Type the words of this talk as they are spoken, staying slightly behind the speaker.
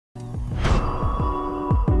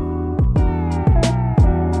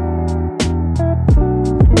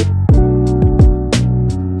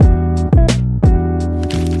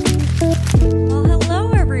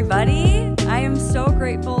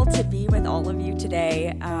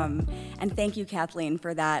today. And thank you, Kathleen,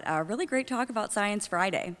 for that really great talk about Science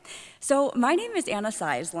Friday. So my name is Anna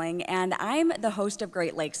Sysling, and I'm the host of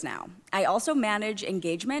Great Lakes Now. I also manage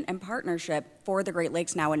engagement and partnership for the Great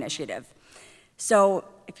Lakes Now initiative. So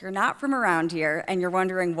if you're not from around here and you're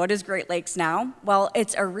wondering what is Great Lakes Now, well,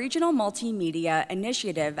 it's a regional multimedia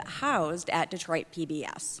initiative housed at Detroit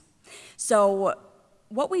PBS. So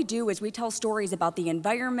what we do is we tell stories about the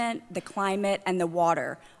environment, the climate, and the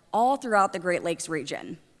water all throughout the Great Lakes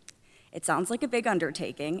region. It sounds like a big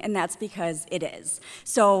undertaking, and that's because it is.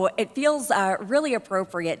 So it feels really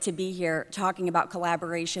appropriate to be here talking about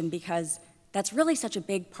collaboration because that's really such a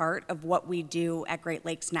big part of what we do at Great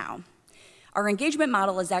Lakes Now. Our engagement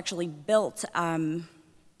model is actually built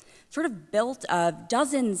of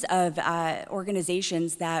dozens of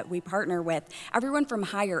organizations that we partner with, everyone from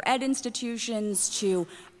higher ed institutions to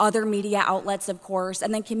other media outlets, of course,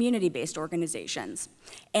 and then community-based organizations.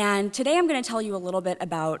 And today I'm going to tell you a little bit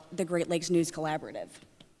about the Great Lakes News Collaborative.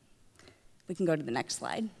 We can go to the next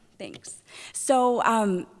slide. Thanks. So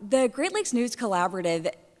the Great Lakes News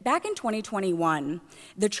Collaborative, back in 2021,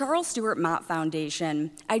 the Charles Stewart Mott Foundation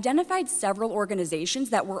identified several organizations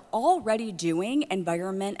that were already doing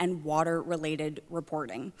environment and water-related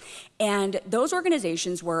reporting. And those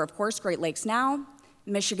organizations were, of course, Great Lakes Now,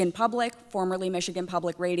 Michigan Public, formerly Michigan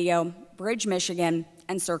Public Radio, Bridge Michigan,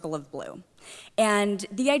 and Circle of Blue. And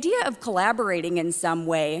the idea of collaborating in some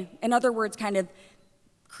way, in other words, kind of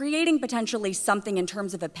creating potentially something in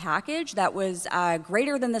terms of a package that was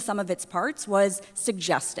greater than the sum of its parts was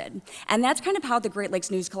suggested. And that's kind of how the Great Lakes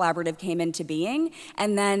News Collaborative came into being.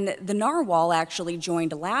 And then the Narwhal actually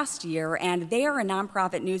joined last year, and they are a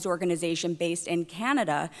nonprofit news organization based in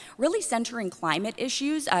Canada, really centering climate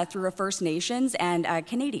issues through a First Nations and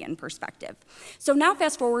Canadian perspective. So now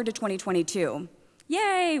fast forward to 2022.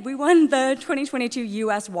 Yay, we won the 2022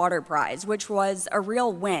 U.S. Water Prize, which was a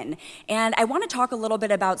real win. And I want to talk a little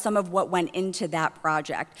bit about some of what went into that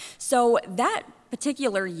project. So that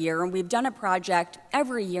particular year, and we've done a project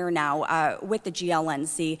every year now with the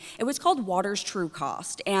GLNC, it was called Water's True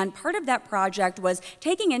Cost. And part of that project was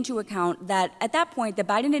taking into account that at that point, the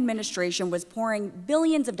Biden administration was pouring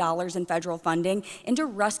billions of dollars in federal funding into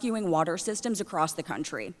rescuing water systems across the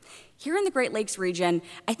country. Here in the Great Lakes region,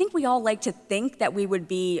 I think we all like to think that we would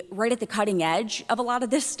be right at the cutting edge of a lot of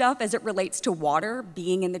this stuff as it relates to water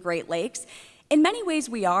being in the Great Lakes. In many ways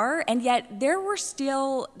we are, and yet there were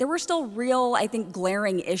still real, I think,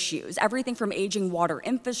 glaring issues. Everything from aging water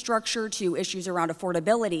infrastructure to issues around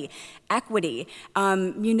affordability, equity,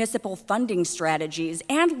 municipal funding strategies,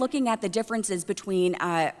 and looking at the differences between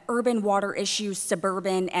urban water issues,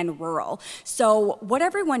 suburban, and rural. So what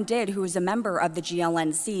everyone did who was a member of the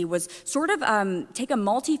GLNC was sort of take a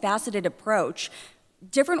multifaceted approach.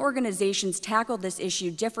 Different organizations tackled this issue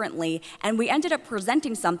differently, and we ended up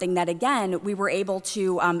presenting something that, again, we were able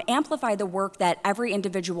to amplify the work that every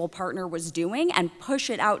individual partner was doing and push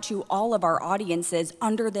it out to all of our audiences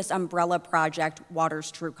under this umbrella project, Water's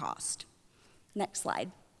True Cost. Next slide.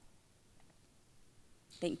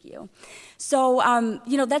 Thank you. So,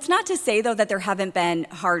 that's not to say, though, that there haven't been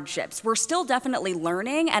hardships. We're still definitely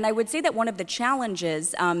learning, and I would say that one of the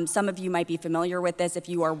challenges, some of you might be familiar with this if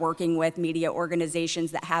you are working with media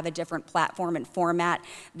organizations that have a different platform and format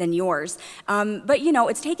than yours, but,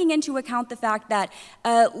 it's taking into account the fact that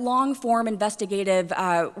a long-form investigative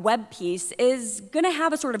web piece is going to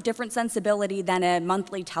have a sort of different sensibility than a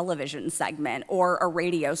monthly television segment or a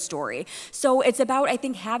radio story. So it's about, I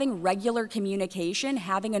think, having regular communication,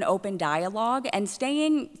 having an open dialogue, and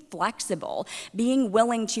staying flexible, being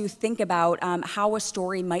willing to think about how a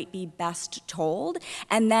story might be best told,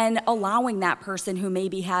 and then allowing that person who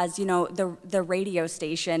maybe has, the radio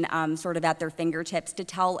station sort of at their fingertips to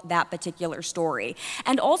tell that particular story.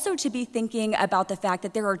 And also to be thinking about the fact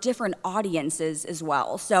that there are different audiences as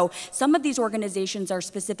well. So some of these organizations are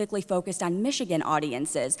specifically focused on Michigan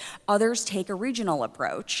audiences. Others take a regional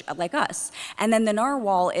approach, like us. And then the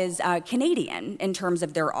Narwhal is Canadian in terms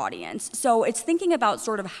of their audience. So it's thinking about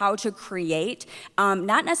sort of how to create,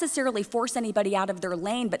 not necessarily force anybody out of their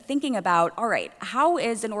lane, but thinking about, all right, how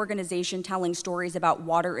is an organization telling stories about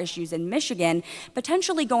water issues in Michigan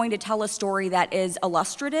potentially going to tell a story that is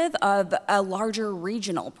illustrative of a larger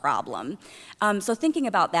regional problem? So thinking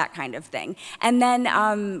about that kind of thing. And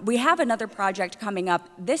then we have another project coming up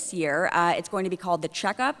this year. It's going to be called The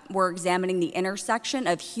Checkup. We're examining the intersection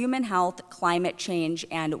of human health, climate change,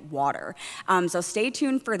 and water. So stay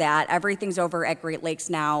tuned for that. Everything's over at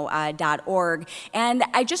greatlakesnow.org. And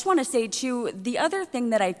I just want to say, too, the other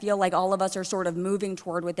thing that I feel like all of us are sort of moving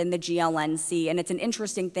toward within the GLNC, and it's an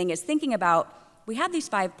interesting thing, is thinking about we have these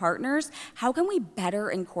 5 partners. How can we better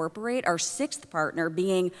incorporate our 6th partner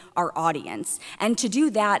being our audience? And to do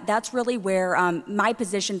that, that's really where my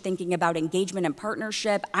position thinking about engagement and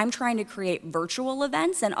partnership, I'm trying to create virtual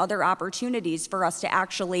events and other opportunities for us to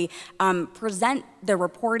actually present the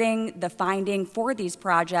reporting, the finding for these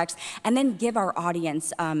projects, and then give our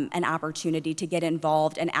audience an opportunity to get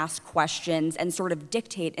involved and ask questions and sort of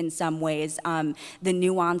dictate in some ways the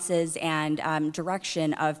nuances and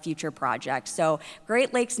direction of future projects. So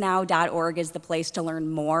GreatLakesNow.org is the place to learn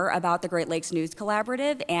more about the Great Lakes News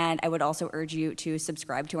Collaborative, and I would also urge you to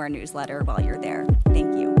subscribe to our newsletter while you're there.